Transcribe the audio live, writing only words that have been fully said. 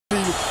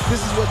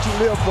This is what you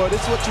live for.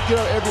 This is what you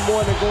get up every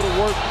morning, go to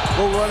work,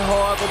 go run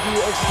hard, go do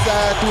your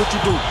exercise, do what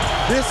you do.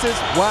 This is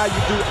why you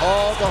do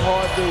all the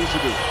hard things you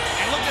do.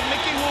 And look at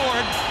Mickey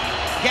Ward,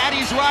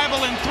 Gatti's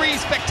rival in 3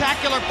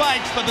 spectacular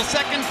fights. For the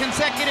 2nd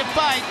consecutive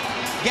fight,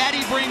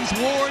 Gatti brings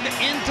Ward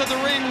into the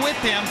ring with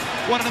him.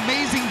 What an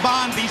amazing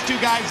bond these two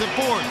guys have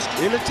forged.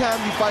 Anytime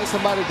you fight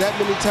somebody that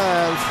many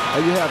times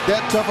and you have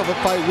that tough of a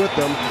fight with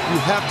them, you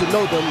have to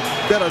know them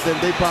better than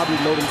they probably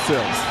know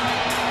themselves.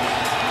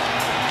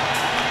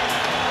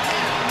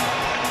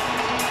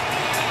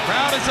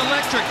 Crowd is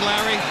electric,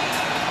 Larry.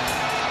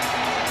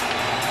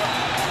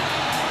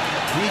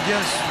 He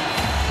just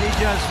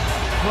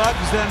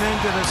plugs them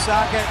into the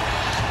socket.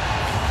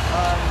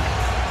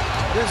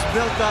 This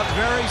built up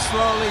very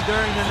slowly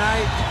during the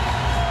night.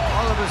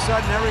 All of a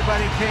sudden,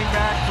 everybody came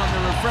back from the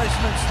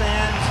refreshment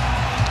stands.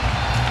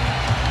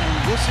 And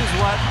this is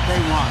what they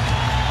want.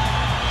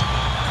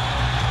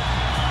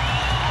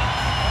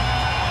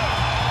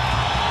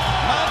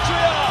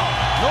 Montreal,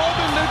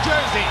 Northern New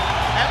Jersey,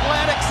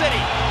 Atlantic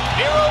City,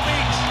 Vero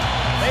Beach.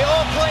 They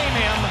all claim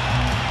him,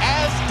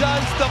 as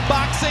does the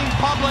boxing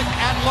public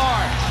at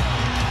large.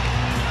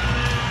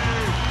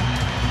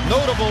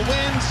 Notable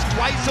wins,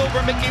 twice over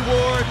Mickey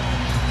Ward.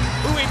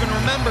 Who even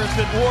remembers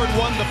that Ward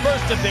won the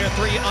first of their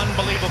 3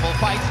 unbelievable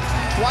fights?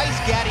 Twice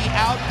Gatti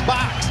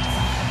outboxed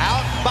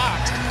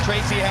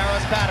Tracy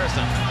Harris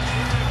Patterson.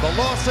 The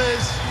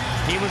losses,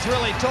 he was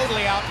really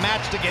totally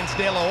outmatched against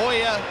De La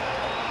Hoya.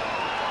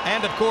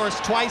 And of course,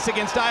 twice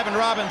against Ivan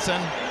Robinson,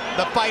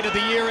 the fight of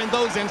the year in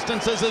those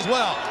instances as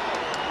well.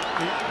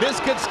 This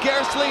could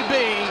scarcely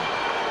be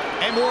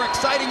a more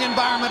exciting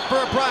environment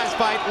for a prize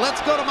fight. Let's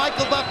go to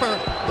Michael Buffer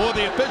for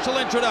the official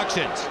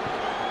introductions.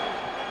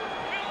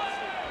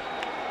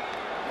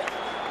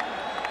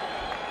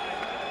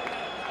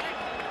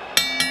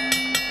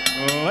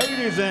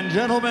 Ladies and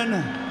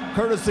gentlemen,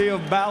 courtesy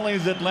of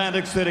Bally's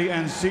Atlantic City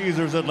and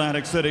Caesars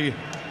Atlantic City,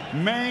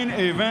 Main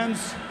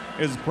Events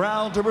is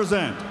proud to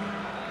present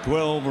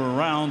 12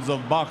 rounds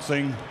of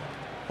boxing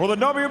for the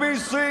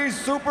WBC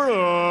Super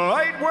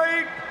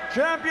Lightweight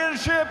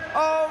Championship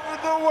of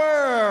the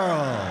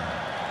World.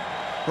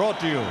 Brought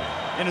to you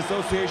in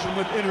association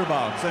with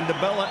Interbox and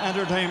DeBella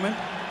Entertainment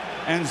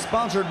and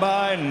sponsored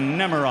by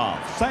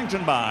Nemiroff,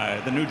 sanctioned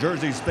by the New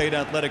Jersey State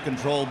Athletic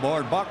Control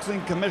Board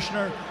Boxing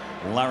Commissioner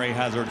Larry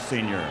Hazard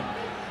Sr.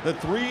 The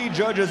 3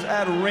 judges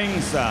at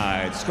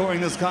ringside scoring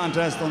this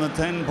contest on the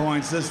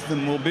 10-point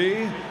system will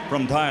be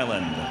from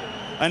Thailand,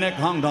 Anik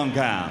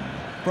Hongdongkam,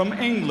 from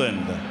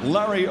England,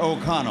 Larry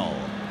O'Connell,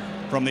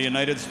 from the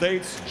United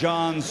States,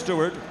 John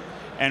Stewart,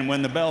 and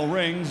when the bell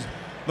rings,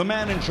 the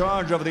man in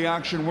charge of the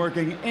action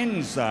working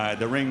inside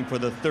the ring for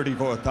the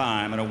 34th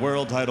time in a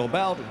world title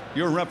bout,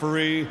 your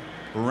referee,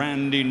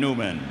 Randy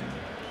Newman.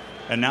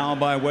 And now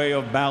by way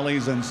of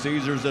Bally's and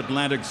Caesars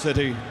Atlantic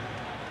City,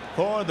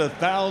 for the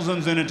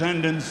thousands in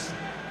attendance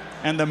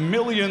and the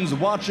millions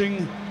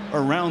watching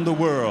around the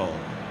world.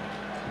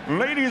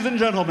 Ladies and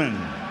gentlemen,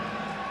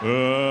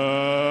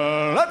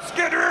 let's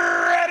get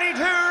ready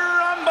to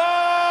rumble!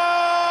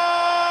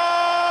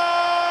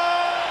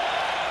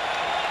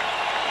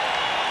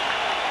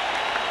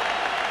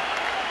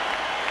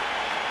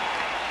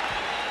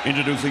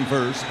 Introducing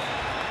first,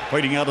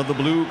 fighting out of the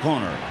blue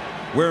corner,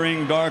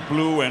 wearing dark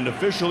blue and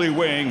officially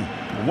weighing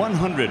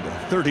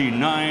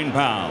 139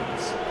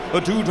 pounds. A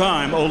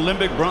 2-time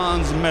Olympic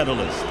bronze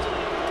medalist,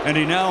 and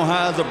he now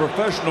has a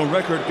professional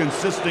record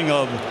consisting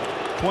of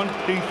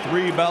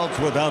 23 bouts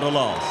without a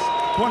loss,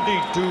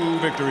 22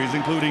 victories,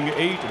 including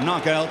 8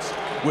 knockouts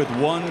with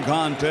 1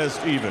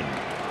 contest even.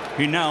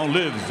 He now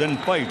lives and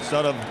fights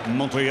out of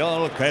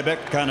Montreal,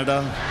 Quebec,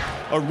 Canada,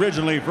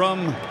 originally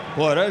from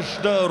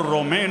Ploiești,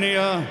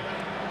 Romania,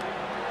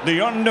 the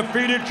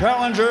undefeated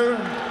challenger,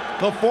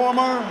 the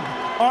former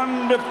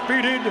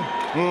undefeated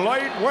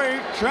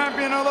lightweight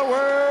champion of the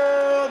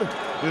world,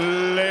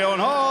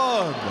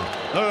 Leonard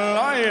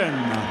Dorin.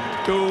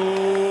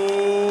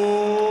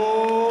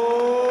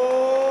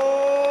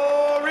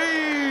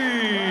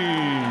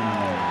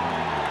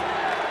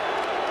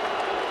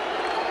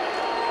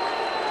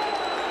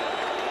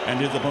 And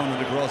his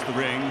opponent across the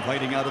ring,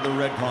 fighting out of the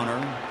red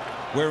corner,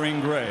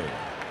 wearing gray.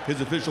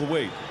 His official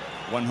weight,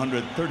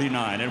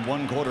 139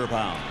 1/4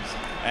 pounds.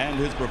 And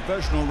his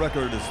professional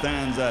record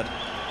stands at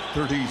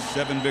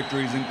 37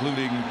 victories,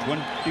 including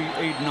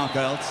 28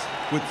 knockouts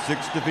with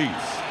 6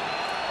 defeats.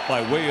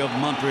 By way of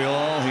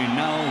Montreal, he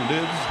now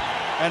lives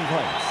and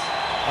fights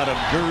out of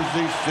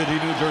Jersey City,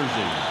 New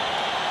Jersey.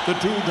 The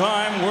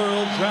 2-time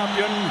world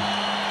champion,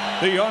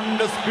 the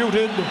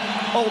undisputed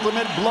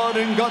ultimate blood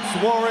and guts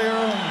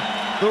warrior,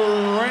 the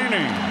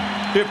reigning,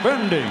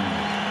 defending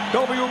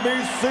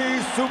WBC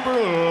Super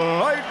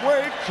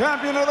Lightweight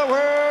Champion of the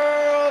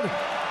World,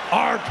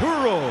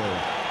 Arturo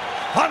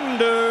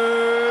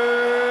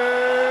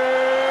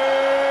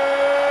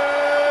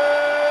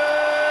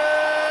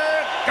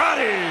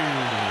Gatti.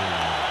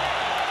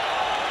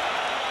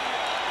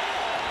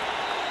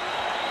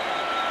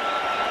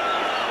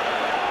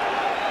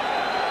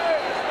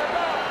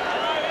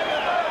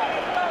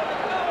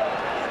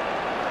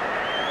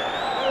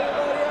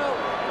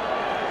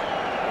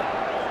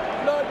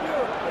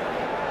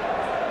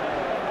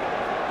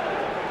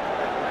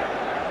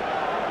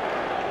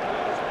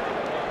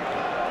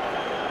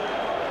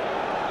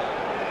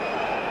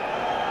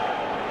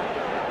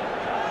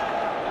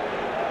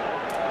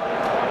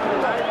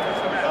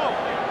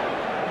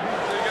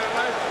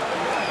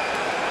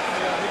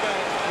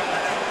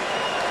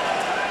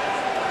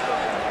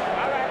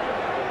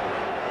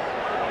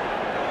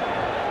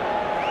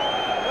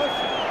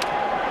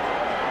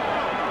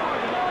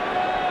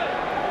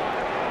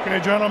 Okay,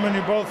 gentlemen,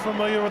 you're both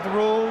familiar with the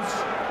rules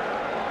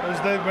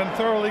as they've been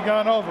thoroughly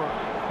gone over.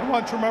 I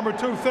want you to remember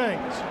two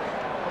things.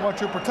 I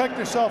want you to protect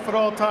yourself at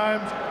all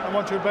times. I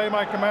want you to obey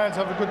my commands,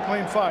 have a good,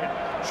 clean fight.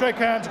 Shake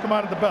hands, come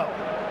out of the bell.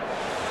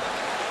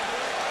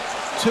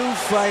 Two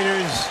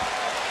fighters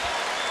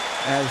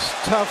as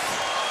tough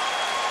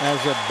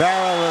as a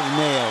barrel of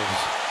nails.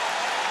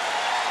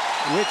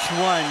 Which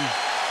one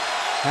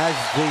has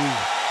the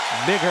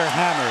bigger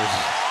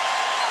hammers?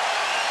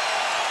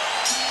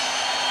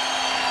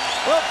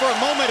 Well, for a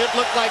moment, it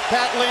looked like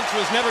Pat Lynch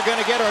was never going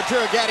to get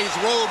Arturo Gatti's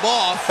robe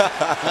off,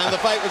 and the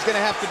fight was going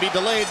to have to be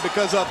delayed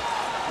because of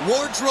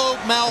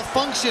wardrobe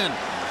malfunction.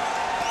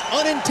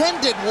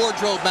 Unintended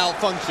wardrobe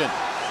malfunction.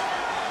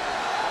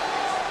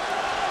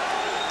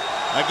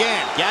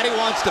 Again, Gatti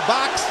wants to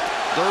box.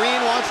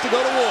 Dorin wants to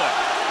go to war.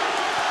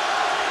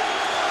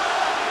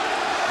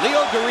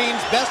 Leo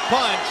Dorin's best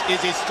punch is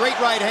his straight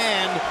right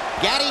hand.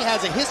 Gatti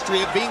has a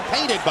history of being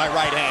painted by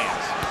right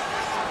hands.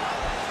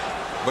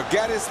 But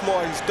Gatti's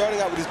smart. He's starting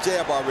out with his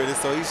jab already,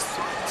 so he's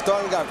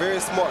starting out very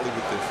smartly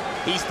with this.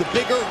 He's the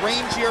bigger,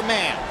 rangier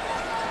man.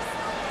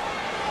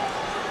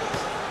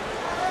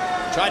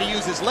 Try to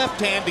use his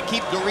left hand to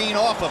keep Dorin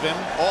off of him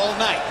all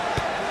night.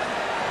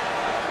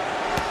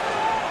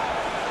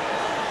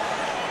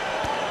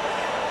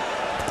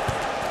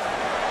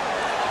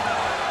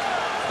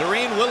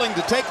 Dorin willing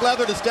to take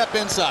leather to step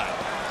inside.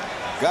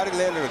 Gatti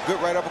landed a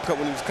good right uppercut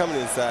when he was coming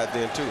inside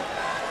then, too.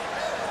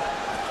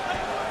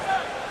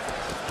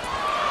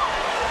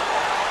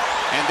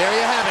 And there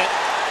you have it.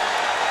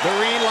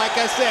 Dorin, like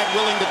I said,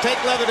 willing to take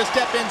leather to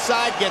step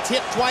inside, gets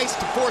hit twice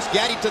to force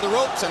Gatti to the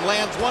ropes and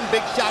lands one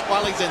big shot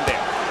while he's in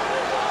there.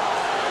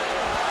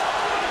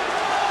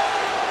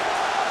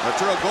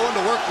 Arturo going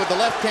to work with the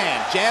left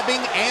hand,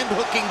 jabbing and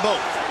hooking both.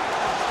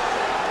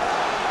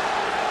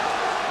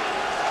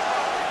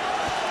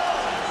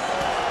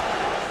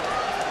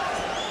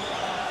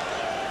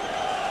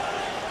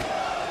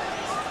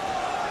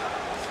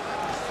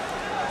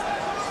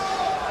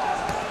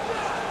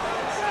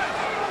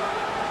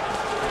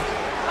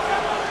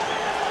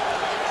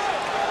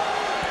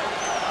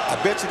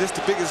 I bet you this is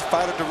the biggest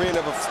fighter Dorin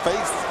ever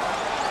faced.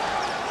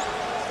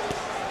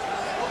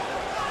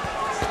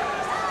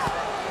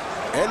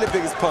 And the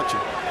biggest puncher.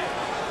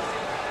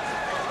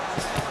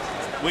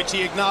 Which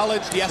he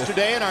acknowledged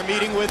yesterday in our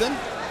meeting with him.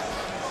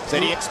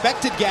 Said he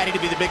expected Gatti to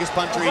be the biggest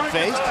puncher he'd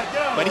faced,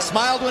 but he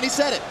smiled when he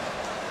said it.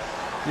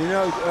 You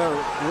know,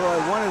 Roy,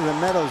 one of the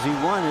medals he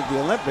won at the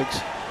Olympics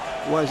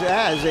was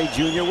as a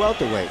junior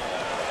welterweight.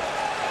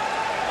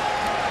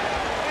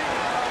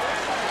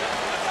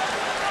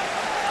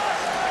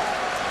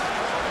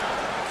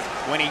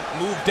 When he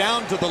moved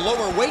down to the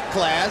lower weight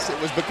class,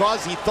 it was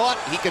because he thought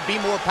he could be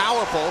more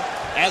powerful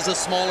as a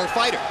smaller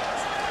fighter.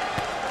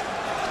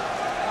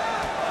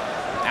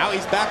 Now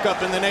he's back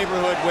up in the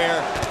neighborhood where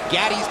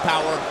Gatti's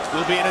power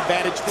will be an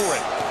advantage for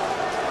him.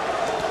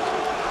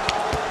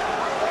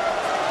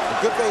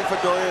 The good thing for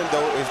Dorin,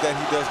 though, is that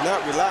he does not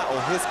rely on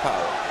his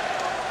power.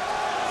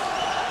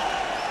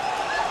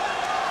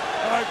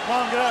 All right, come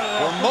on, get out of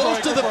there. For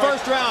most of the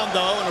first round,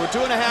 though, and we're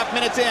 2.5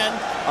 minutes in,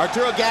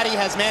 Arturo Gatti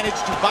has managed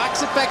to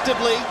box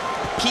effectively,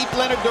 keep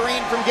Leonard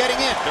Dorin from getting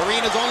in.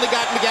 Dorin has only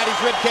gotten to Gatti's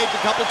ribcage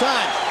a couple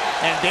times.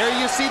 And there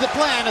you see the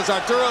plan as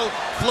Arturo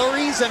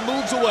flurries and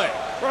moves away.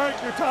 Break,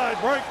 you're tied,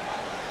 break.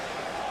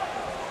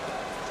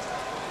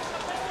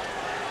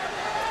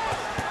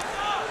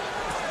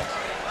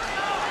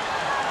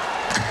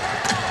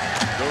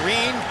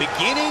 Dorin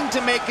beginning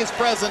to make his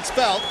presence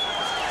felt.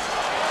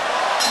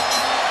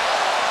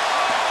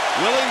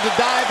 Willing to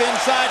dive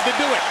inside to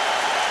do it.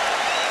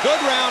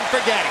 Good round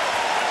for Gatti.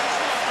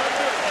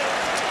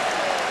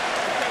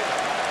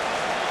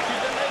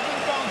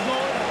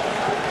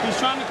 He's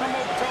trying to come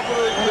over top of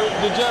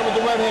the jab with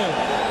the right hand.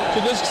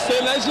 So just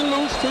stay nice and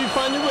loose till you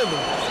find your rhythm.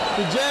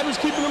 The jab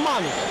is keeping him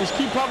honest. Just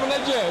keep popping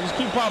that jab. Just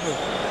keep popping.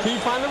 Till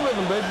you find the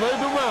rhythm, baby.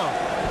 Very good round.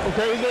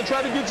 Okay, he's going to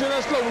try to get you in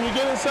that slow. When you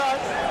get inside,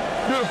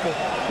 beautiful.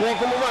 Walk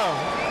him around.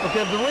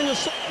 Okay, if the ring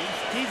is... He's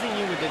teasing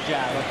you with the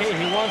jab, okay?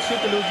 He wants you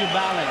to lose your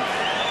balance.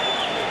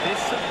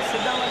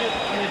 Sit down on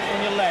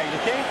your leg,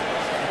 okay?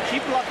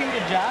 Keep blocking the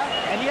jab,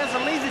 and he has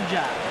a lazy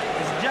jab.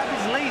 His jab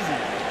is lazy.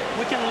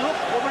 We can look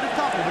over the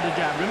top over the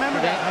jab.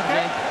 Remember that,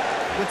 okay?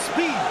 With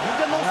speed. You've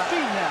got no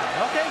speed now,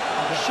 okay?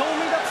 Show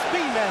me that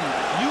speed, man.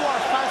 You are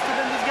faster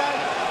than this guy.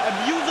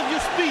 Abuse of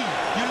your speed.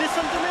 You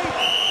listen to me?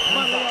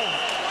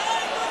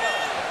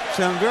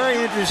 Some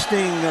very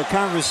interesting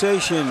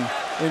conversation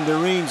in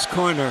Dorin's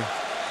corner,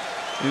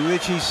 in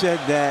which he said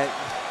that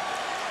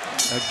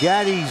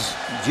Gatti's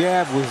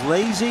jab was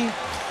lazy,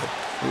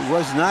 it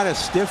was not a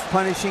stiff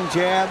punishing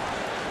jab,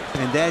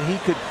 and that he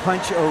could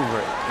punch over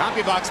it.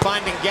 CompuBox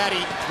finding Gatti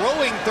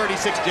throwing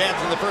 36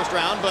 jabs in the first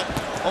round, but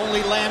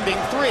only landing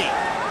 3.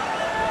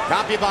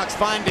 CompuBox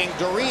finding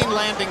Dorin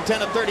landing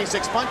 10 of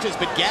 36 punches,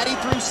 but Gatti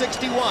threw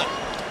 61.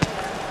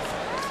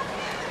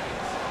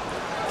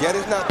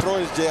 Gatti's not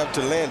throwing his jab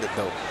to land it,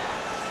 though.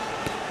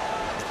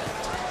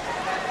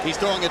 He's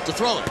throwing it to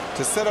throw it.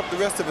 To set up the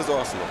rest of his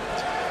arsenal.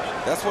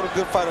 That's what a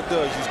good fighter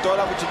does. You start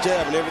out with your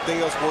jab and everything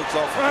else works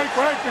off. Break,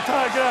 you're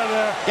tired, get out of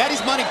there.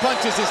 Gaddy's money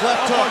punches his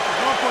left hook,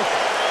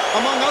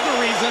 among other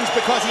reasons,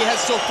 because he has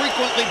so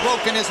frequently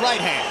broken his right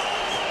hand.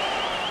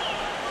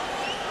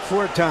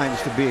 4 times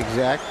to be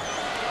exact.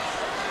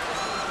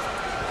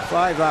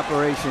 5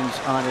 operations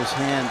on his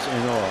hands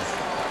in all.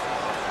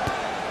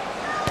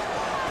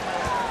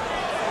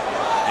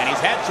 And he's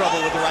had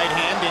trouble with the right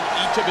hand in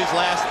each of his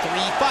last 3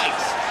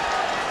 fights.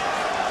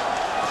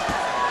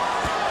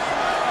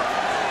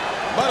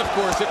 But of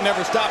course, it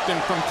never stopped him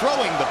from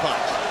throwing the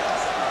punch.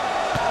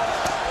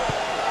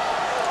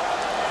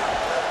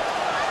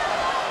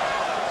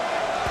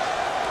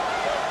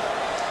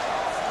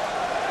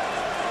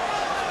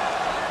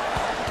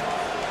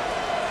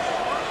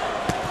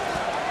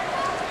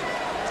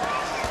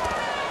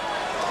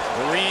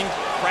 Dorin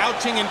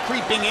crouching and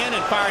creeping in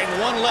and firing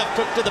 1 left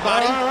hook to the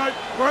body. All right,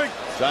 break.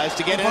 Tries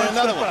to get in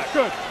another one.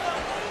 Good.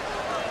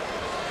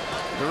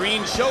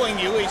 Dorin showing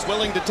you he's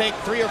willing to take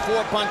 3 or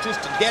 4 punches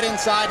to get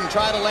inside and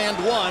try to land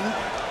 1.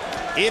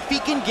 If he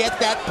can get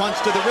that punch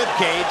to the rib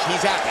cage,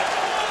 he's happy.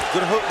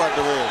 Good hook by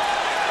Dorin.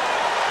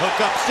 Hook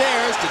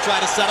upstairs to try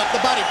to set up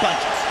the body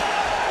punches.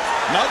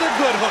 Another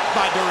good hook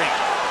by Dorin.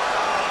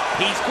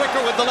 He's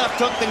quicker with the left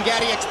hook than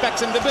Gatti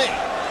expects him to be.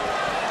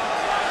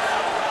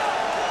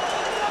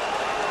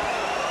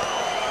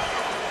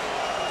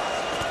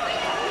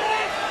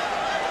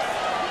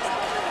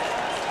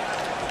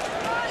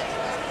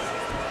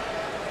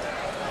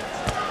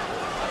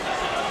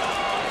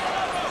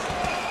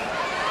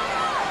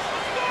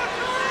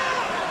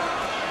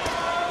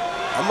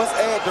 I must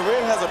add,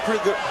 Dorin has a pretty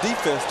good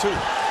defense, too.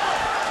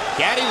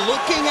 Gatti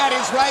looking at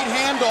his right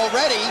hand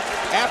already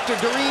after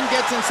Dorin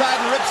gets inside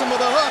and rips him with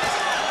a hook.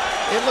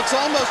 It looks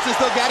almost as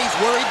though Gatti's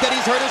worried that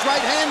he's hurt his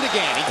right hand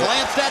again. He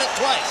glanced at it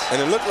twice. And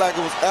it looked like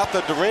it was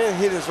after Dorin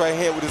hit his right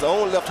hand with his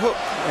own left hook.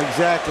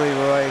 Exactly,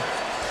 Roy.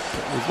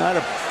 It was not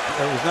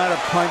a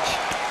punch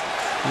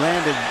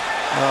landed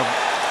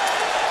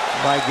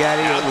by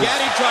Gatti. Now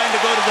Gatti trying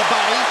to go to the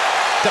body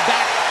to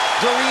back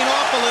Dorin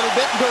off a little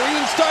bit.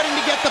 Dorin starting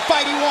to get the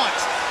fight he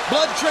wants.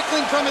 Blood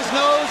trickling from his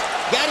nose.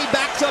 Gatti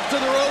backs up to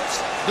the ropes.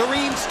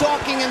 Dorin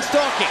stalking and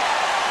stalking.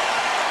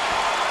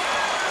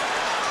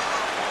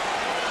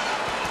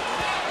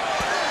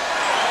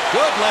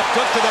 Good left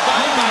hook to the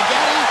body by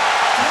Gatti.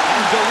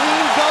 And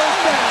Dorin goes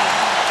down.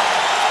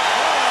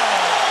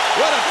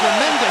 What a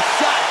tremendous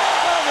shot.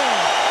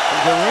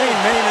 Dorin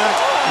may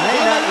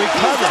not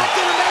recover. He's not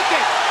going to make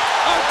it.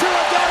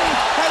 Arturo Gatti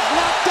has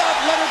knocked out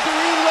Leonard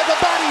Dorin with a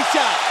body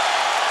shot.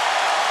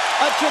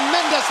 A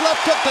tremendous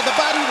left hook to the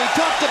body. We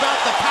talked about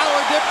the power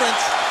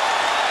difference,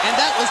 and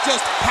that was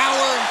just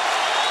power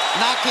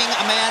knocking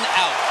a man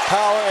out.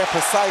 Power and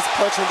precise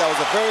punching. That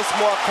was a very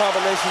smart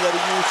combination that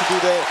he used to do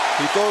that.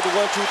 He threw the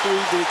 1-2-3,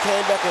 then he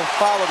came back and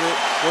followed it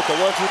with the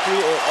 1-2-3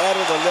 and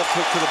added a left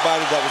hook to the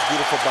body. That was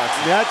beautiful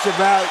boxing. That's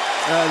about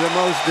the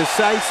most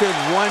decisive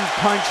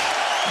one-punch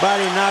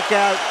body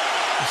knockout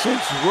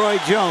since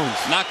Roy Jones.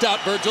 Knocked out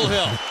Virgil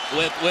Hill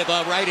with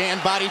a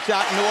right-hand body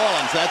shot in New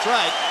Orleans. That's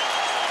right.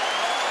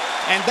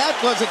 And that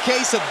was a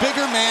case of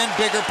bigger man,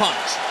 bigger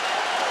punch.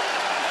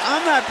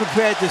 I'm not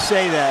prepared to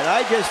say that.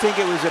 I just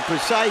think it was a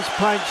precise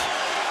punch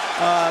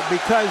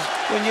because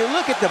when you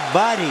look at the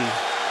body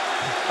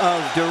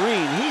of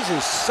Dorin, he's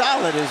as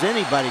solid as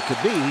anybody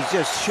could be. He's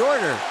just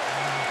shorter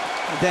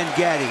than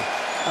Gatti.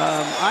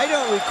 I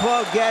don't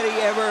recall Gatti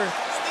ever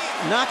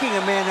knocking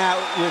a man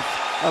out with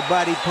a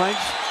body punch.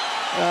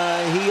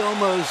 He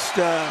almost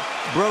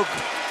broke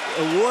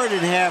Ward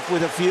in half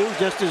with a few,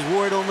 just as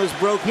Ward almost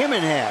broke him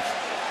in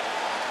half.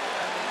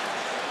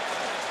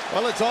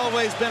 Well, it's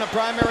always been a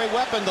primary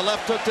weapon, the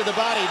left hook to the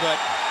body, but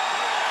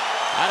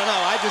I don't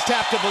know. I just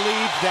have to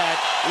believe that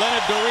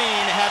Leonard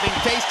Dorin, having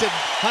tasted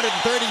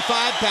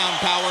 135-pound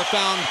power,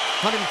 found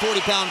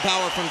 140-pound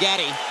power from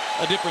Gatti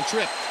a different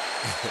trip.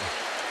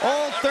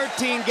 All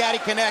 13 Gatti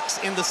connects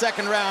in the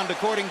second round,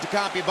 according to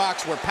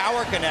CompuBox, were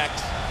power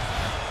connects.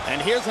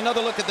 And here's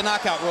another look at the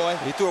knockout, Roy.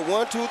 He threw a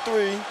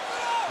 1-2-3.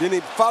 Then he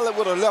followed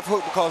with a left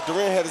hook because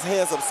Dorin had his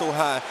hands up so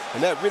high,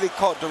 and that really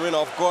caught Dorin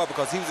off guard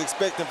because he was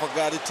expecting for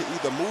Gatti to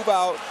either move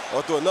out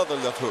or throw another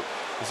left hook.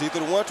 So he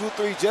threw the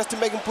 1-2-3 just to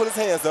make him put his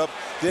hands up.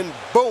 Then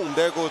boom,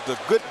 there goes the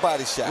good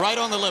body shot. Right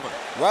on the liver.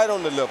 Right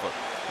on the liver.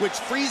 Which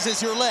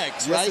freezes your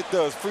legs, yes, right? Yes, it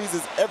does.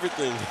 Freezes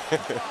everything.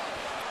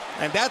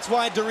 And that's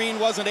why Dorin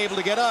wasn't able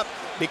to get up,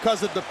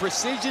 because of the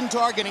precision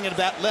targeting of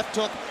that left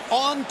hook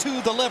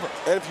onto the liver.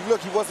 And if you look,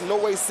 he wasn't no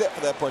way set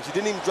for that punch. He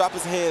didn't even drop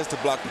his hands to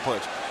block the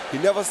punch. He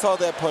never saw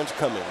that punch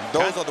coming.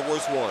 Those are the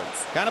worst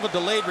ones. Kind of a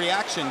delayed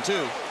reaction,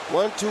 too.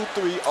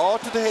 1-2-3, all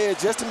to the head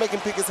just to make him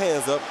pick his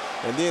hands up.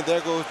 And then there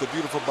goes the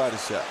beautiful body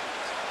shot.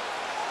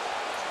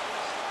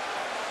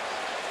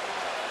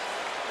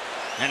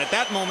 And at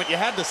that moment, you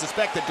had to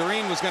suspect that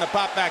Dorin was going to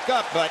pop back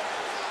up, but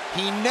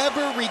he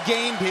never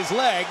regained his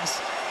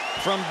legs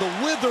from the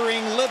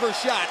withering liver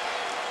shot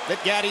that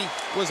Gatti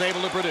was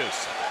able to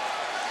produce.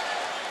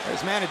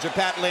 There's manager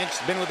Pat Lynch,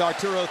 been with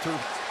Arturo through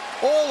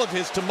all of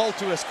his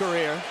tumultuous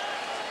career.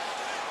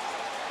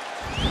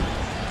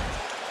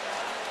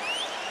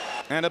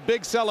 And a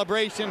big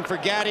celebration for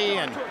Gatti.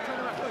 And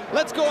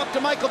let's go up to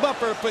Michael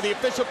Buffer for the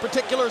official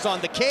particulars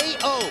on the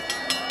KO.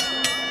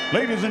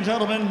 Ladies and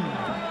gentlemen,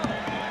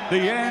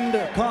 the end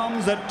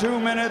comes at 2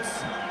 minutes,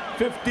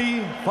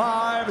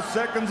 55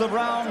 seconds of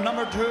round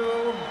number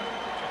 2.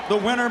 The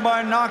winner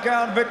by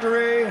knockout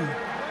victory,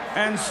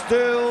 and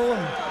still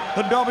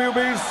the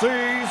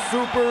WBC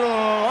Super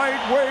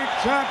Lightweight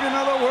Champion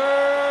of the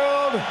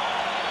World,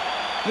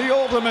 the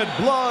ultimate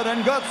blood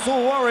and guts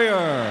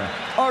warrior,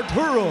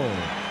 Arturo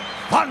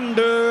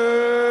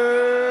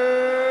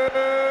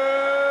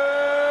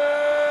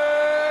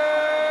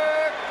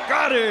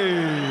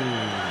Gatti.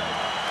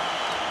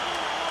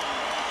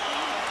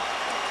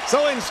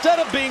 So instead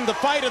of being the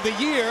fight of the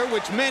year,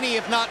 which many,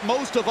 if not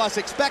most of us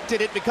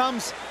expected, it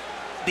becomes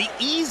the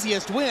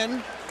easiest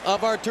win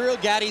of Arturo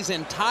Gatti's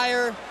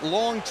entire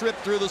long trip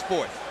through the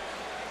sport.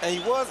 And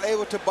he was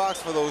able to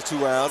box for those 2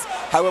 rounds.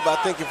 However, I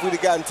think if we'd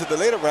have gotten to the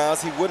later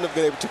rounds, he wouldn't have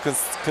been able to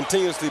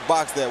continuously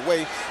box that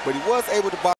way. But he was able to box.